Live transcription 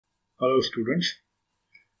Hello students,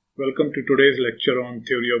 welcome to today's lecture on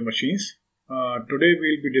theory of machines. Today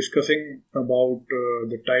we'll be discussing about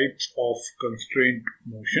the types of constraint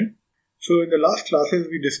motion. So in the last classes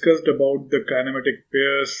we discussed about the kinematic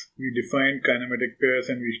pairs, we defined kinematic pairs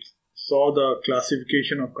and we saw the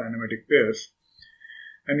classification of kinematic pairs.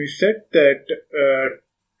 And we said that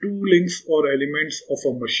two links or elements of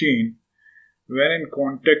a machine, when in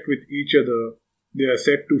contact with each other, they are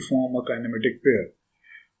said to form a kinematic pair.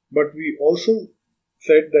 But we also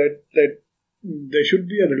said that there should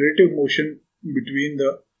be a relative motion between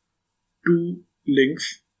the two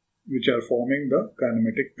links which are forming the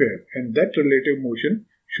kinematic pair. And that relative motion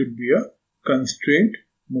should be a constraint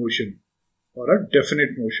motion or a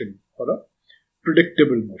definite motion or a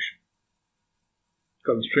predictable motion.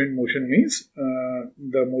 Constraint motion means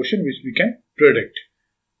the motion which we can predict,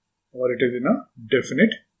 or it is in a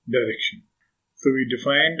definite direction. So we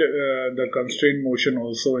defined the constraint motion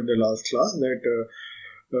also in the last class, that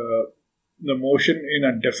the motion in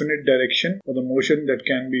a definite direction, or the motion that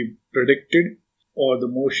can be predicted, or the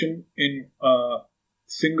motion in a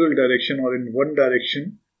single direction or in one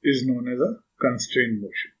direction is known as a constraint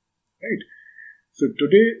motion, right? So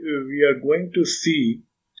today we are going to see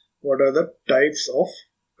what are the types of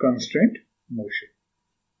constraint motion.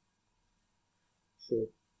 So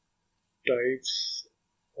types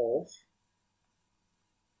of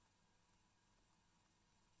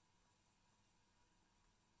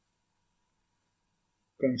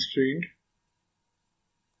constraint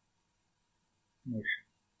motion.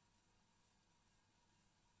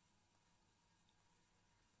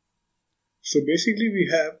 So basically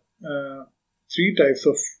we have three types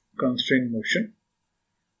of constraint motion.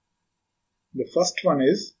 The first one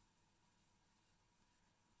is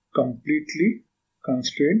completely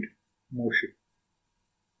constrained motion.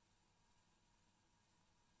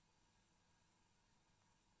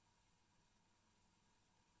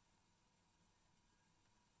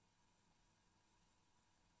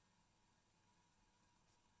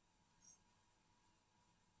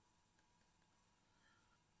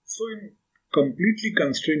 So in completely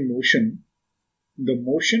constrained motion, the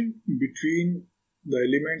motion between the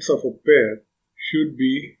elements of a pair should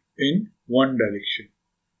be in one direction,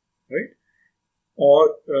 right?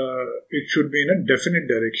 Or it should be in a definite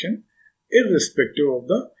direction, irrespective of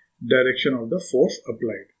the direction of the force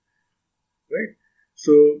applied, right?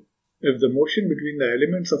 So if the motion between the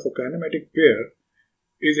elements of a kinematic pair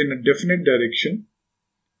is in a definite direction,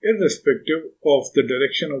 irrespective of the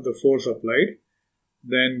direction of the force applied,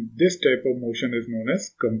 then this type of motion is known as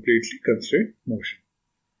completely constrained motion.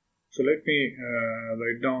 So let me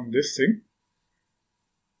write down this thing.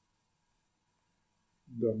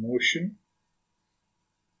 The motion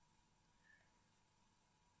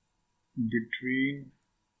between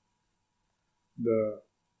the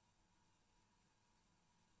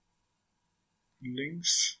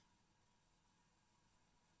links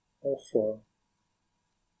of a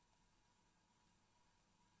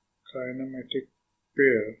kinematic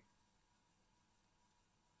pair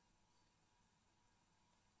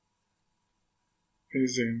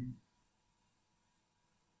is in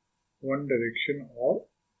one direction or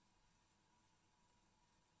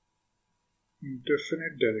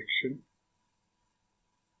definite direction,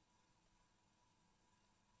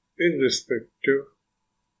 irrespective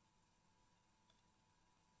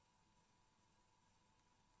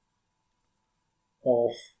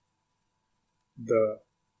of the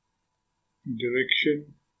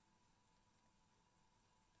direction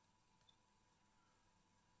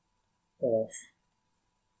of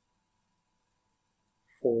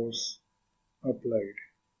force applied.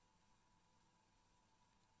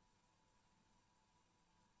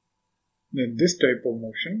 Then this type of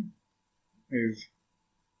motion is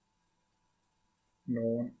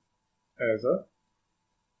known as a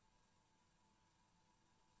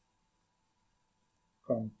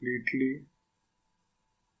completely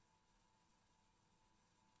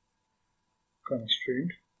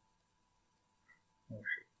constrained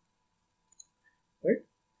motion, right?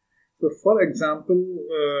 So for example,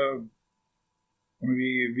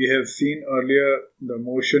 we have seen earlier the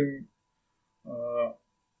motion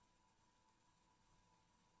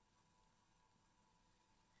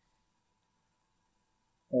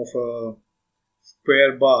of a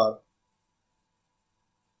square bar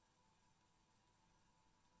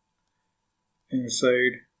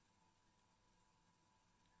inside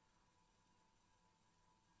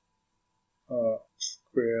a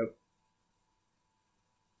square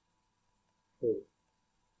hole,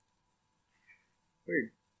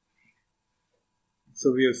 right?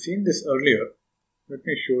 So we have seen this earlier. Let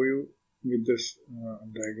me show you with this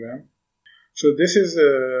diagram. So this is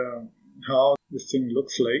how this thing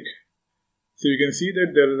looks like. So you can see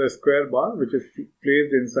that there is a square bar which is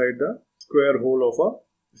placed inside the square hole of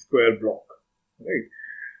a square block, right?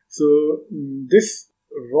 So this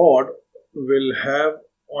rod will have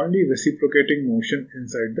only reciprocating motion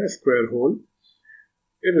inside the square hole,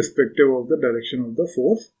 irrespective of the direction of the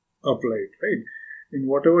force applied, right? In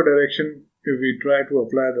whatever direction if we try to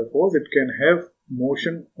apply the force, it can have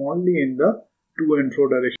motion only in the to and fro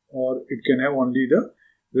direction, or it can have only the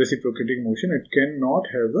reciprocating motion. It cannot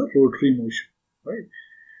have the rotary motion, right?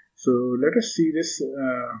 So let us see this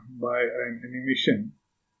by an animation.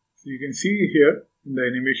 So you can see here in the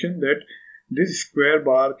animation that this square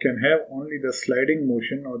bar can have only the sliding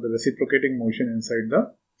motion or the reciprocating motion inside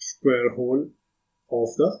the square hole of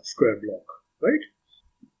the square block, right?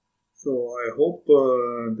 So I hope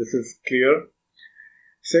this is clear.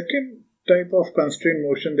 Second type of constrained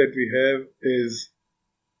motion that we have is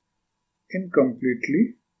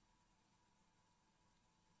incompletely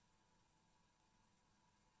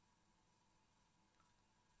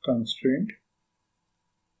constrained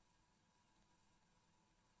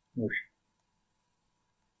motion,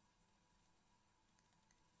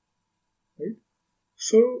 right?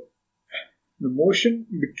 So the motion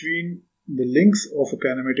between the links of a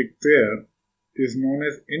kinematic pair is known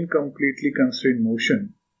as incompletely constrained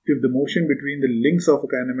motion if the motion between the links of a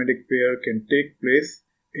kinematic pair can take place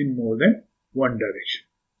in more than one direction,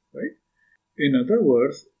 right? In other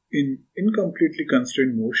words, in incompletely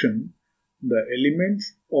constrained motion, the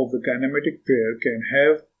elements of the kinematic pair can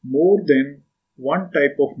have more than one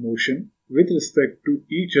type of motion with respect to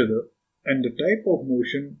each other, and the type of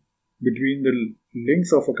motion between the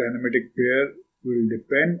links of a kinematic pair will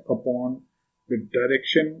depend upon the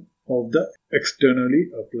direction of the externally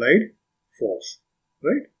applied force,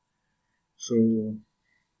 right? So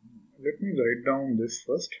let me write down this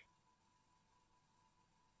first.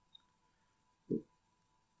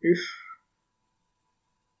 If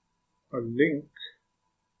a link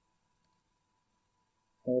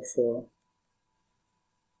of a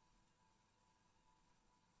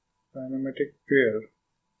kinematic pair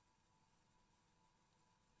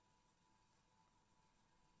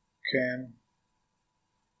can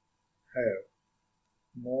have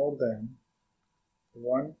more than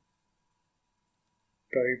one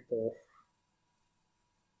type of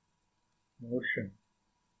motion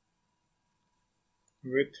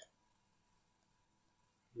with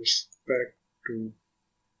respect to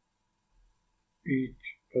each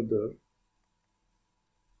other,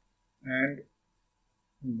 and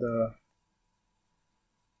the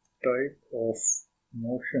type of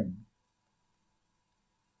motion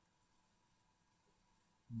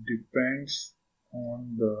depends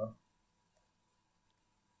on the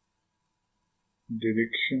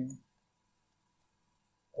direction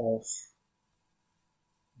of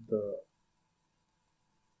the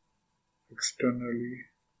externally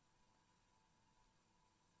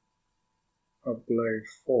applied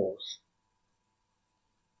force,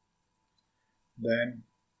 then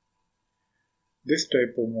this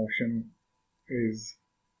type of motion is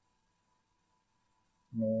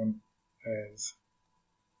known as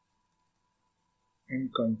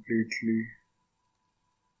incompletely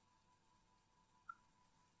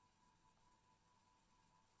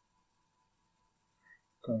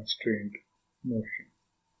constrained motion.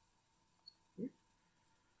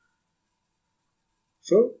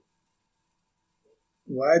 So,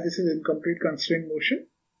 why this is incomplete constrained motion?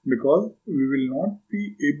 Because we will not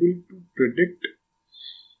be able to predict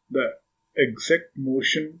the exact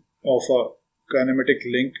motion of a kinematic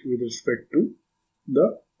link with respect to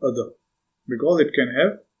the other, because it can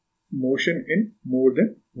have motion in more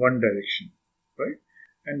than one direction, right?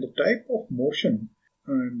 And the type of motion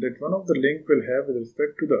that one of the link will have with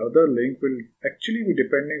respect to the other link will actually be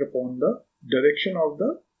depending upon the direction of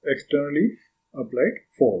the externally applied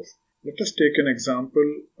force. Let us take an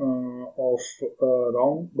example of a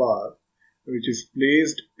round bar which is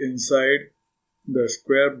placed inside the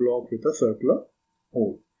square block with a circular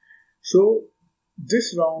hole. So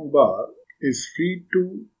this round bar is free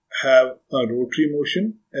to have a rotary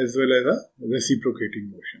motion as well as a reciprocating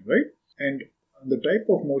motion, right? And the type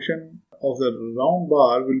of motion of the round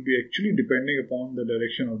bar will be actually depending upon the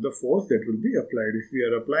direction of the force that will be applied. If we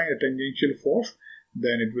are applying a tangential force,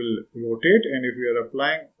 then it will rotate, and if we are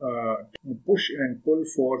applying a push and pull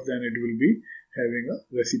force, then it will be having a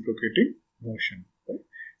reciprocating motion, right?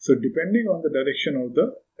 So depending on the direction of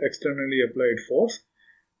the externally applied force,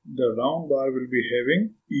 the round bar will be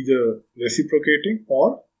having either reciprocating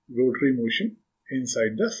or rotary motion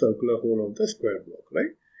inside the circular hole of the square block,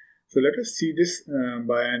 right? So let us see this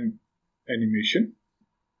by an animation.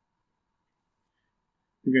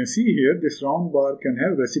 you can see here this round bar can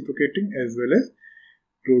have reciprocating as well as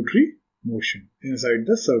rotary motion inside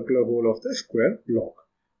the circular hole of the square block,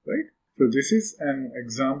 right? So this is an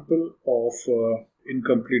example of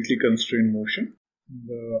incompletely constrained motion.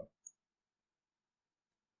 The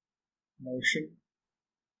motion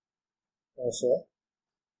of a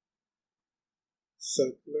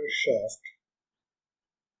circular shaft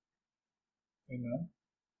in a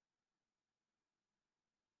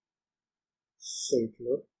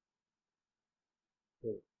circular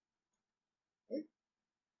hole, right?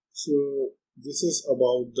 So this is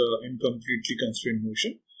about the incompletely constrained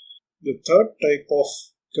motion. The third type of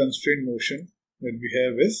constrained motion that we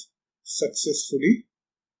have is successfully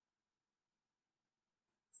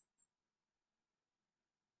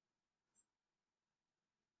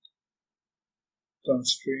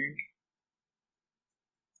constrained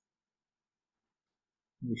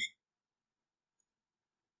motion.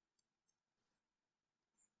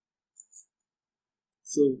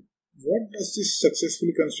 So what does this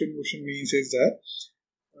successfully constrained motion means is that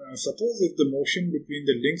suppose if the motion between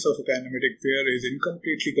the links of a kinematic pair is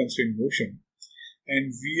incompletely constrained motion,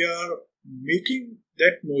 and we are making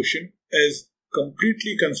that motion as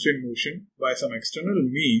completely constrained motion by some external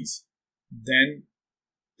means, then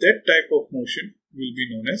that type of motion will be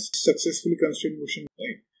known as successfully constrained motion,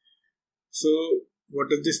 right? So what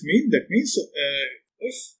does this mean? That means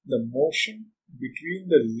if the motion between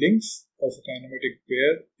the links of a kinematic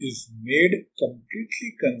pair is made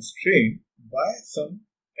completely constrained by some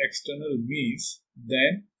external means,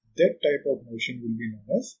 then that type of motion will be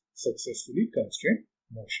known as successfully constrained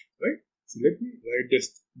motion, right? So let me write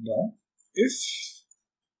this down. If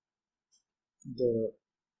the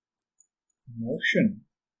motion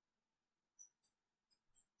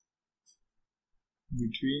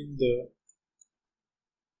between the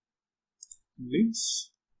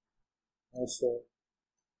links of a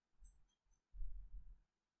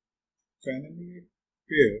kinematic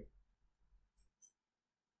pair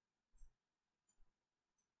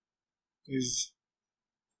is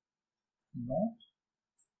not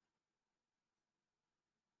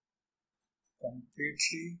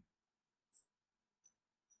completely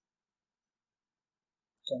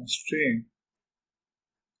constrained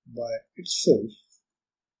by itself,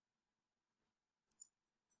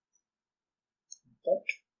 but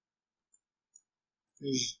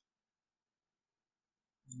is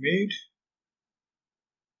made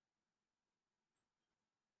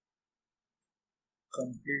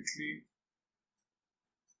completely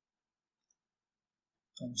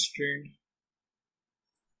constrained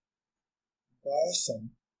by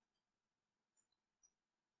some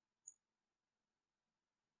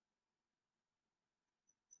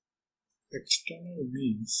external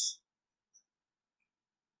means,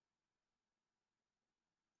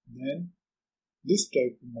 then this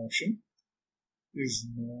type of motion is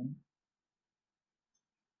known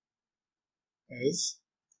as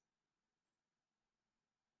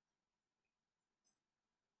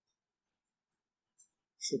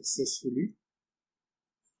successfully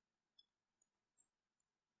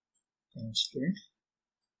constrained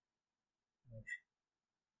motion.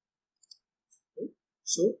 Right?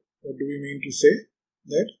 So what do we mean to say?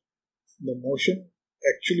 That the motion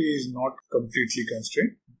actually is not completely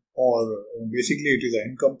constrained, or basically it is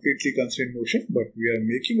an incompletely constrained motion, but we are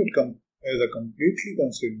making it as a completely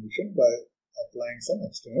constrained motion by applying some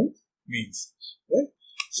external means, right?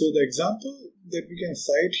 So the example that we can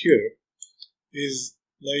cite here is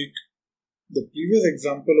like the previous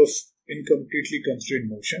example of incompletely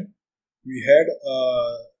constrained motion. We had a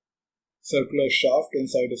circular shaft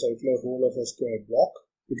inside a circular hole of a square block.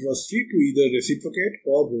 It was free to either reciprocate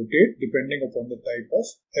or rotate depending upon the type of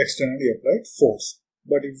externally applied force.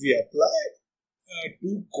 But if we apply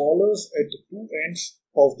two collars at the two ends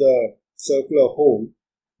of the circular hole,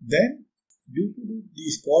 then due to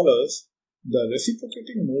these collars, the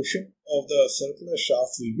reciprocating motion of the circular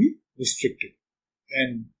shaft will be restricted.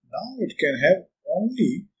 And now it can have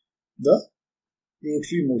only the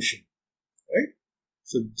rotary motion, right?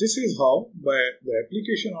 So this is how, by the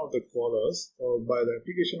application of the collars or by the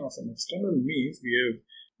application of some external means, we have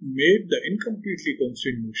made the incompletely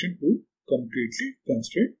constrained motion to completely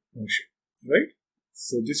constrained motion, right?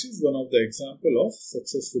 So this is one of the example of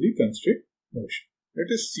successfully constrained motion. Let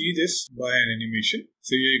us see this by an animation.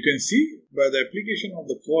 So here you can see by the application of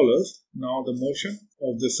the collars, now the motion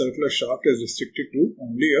of the circular shaft is restricted to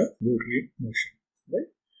only a rotary motion, right?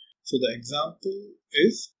 So the example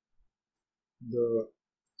is the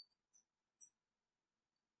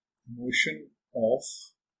motion of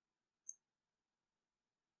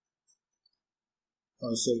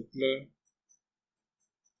a circular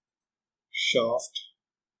shaft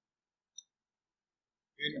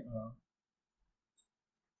in a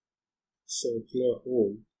circular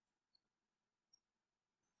hole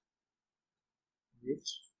with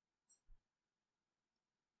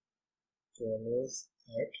corners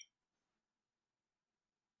at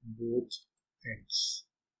both ends.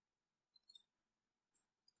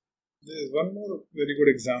 There is one more very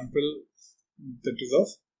good example, that is of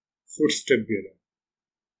footstep bearing.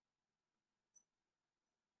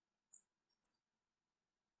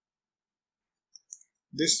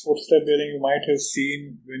 This footstep bearing you might have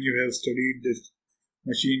seen when you have studied this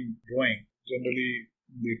machine drawing. Generally,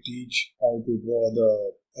 they teach how to draw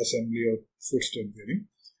the assembly of footstep bearing.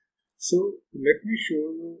 So, let me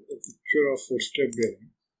show you a picture of footstep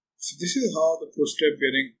bearing. So, this is how the footstep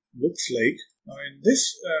bearing looks like. Now, in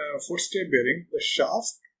this footstep bearing, the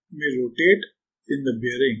shaft may rotate in the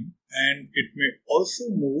bearing and it may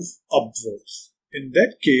also move upwards. In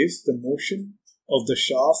that case, the motion of the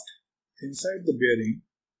shaft inside the bearing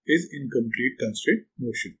is in complete constraint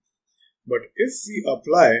motion. But if we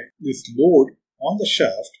apply this load on the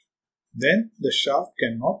shaft, then the shaft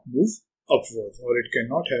cannot move upward, or it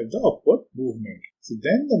cannot have the upward movement. So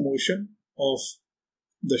then the motion of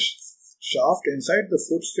the shaft inside the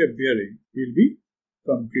footstep bearing will be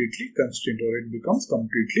completely constrained, or it becomes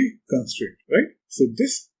completely constrained, right? So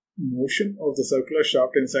this motion of the circular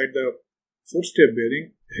shaft inside the footstep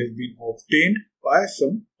bearing has been obtained by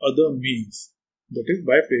some other means, that is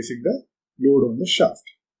by placing the load on the shaft.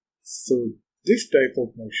 So this type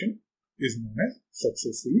of motion is known as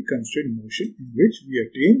successfully constrained motion, in which we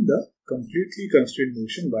attain the completely constrained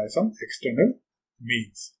motion by some external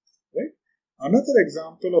means, right? Another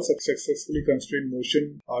example of successfully constrained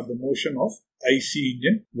motion are the motion of IC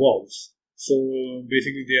engine valves. So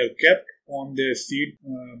basically they are kept on their seat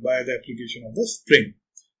by the application of the spring,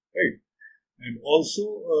 right? And also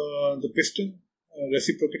the piston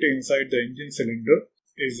reciprocating inside the engine cylinder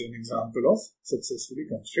is an example of successfully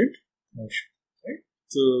constrained motion, right?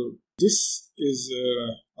 So this is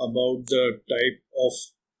about the type of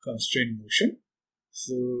constrained motion.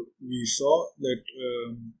 So we saw that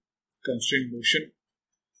constrained motion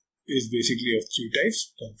is basically of three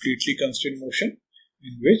types. Completely constrained motion,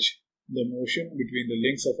 in which the motion between the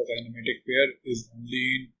links of a kinematic pair is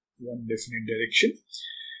only in one definite direction.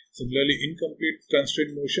 Similarly, incomplete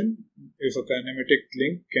constrained motion, if a kinematic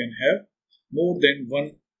link can have more than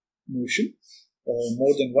one motion or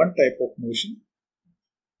more than one type of motion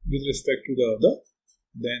with respect to the other,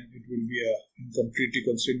 then it will be a incompletely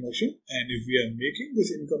constrained motion. And if we are making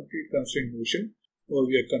this incomplete constrained motion, or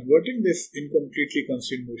we are converting this incompletely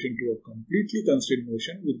constrained motion to a completely constrained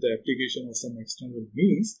motion with the application of some external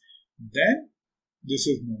means, then this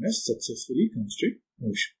is known as successfully constrained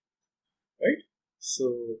motion, right?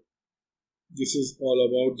 So this is all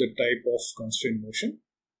about the type of constrained motion.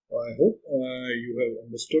 I hope you have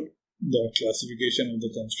understood the classification of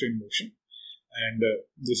the constrained motion, and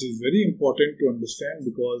this is very important to understand,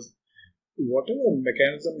 because whatever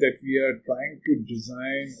mechanism that we are trying to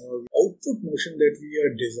design or output motion that we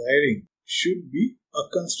are desiring should be a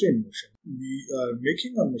constrained motion. We are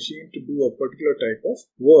making a machine to do a particular type of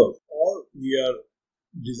work, or we are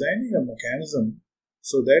designing a mechanism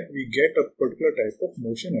so that we get a particular type of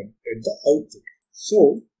motion at the output.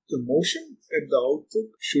 So the motion at the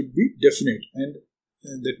output should be definite, and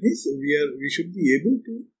that means we should be able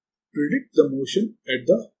to predict the motion at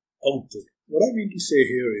the output. What I mean to say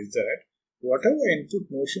here is that whatever input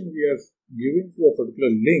motion we are giving to a particular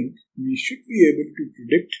link, we should be able to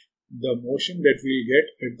predict the motion that we will get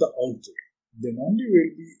at the output. Then only we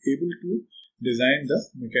will be able to design the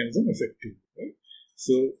mechanism effectively, right?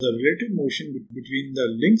 So the relative motion between the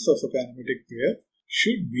links of a kinematic pair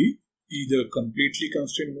should be either completely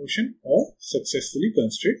constrained motion or successfully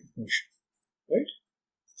constrained motion, right?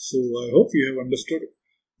 So I hope you have understood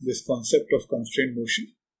this concept of constrained motion.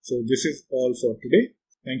 So this is all for today.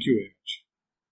 Thank you very much.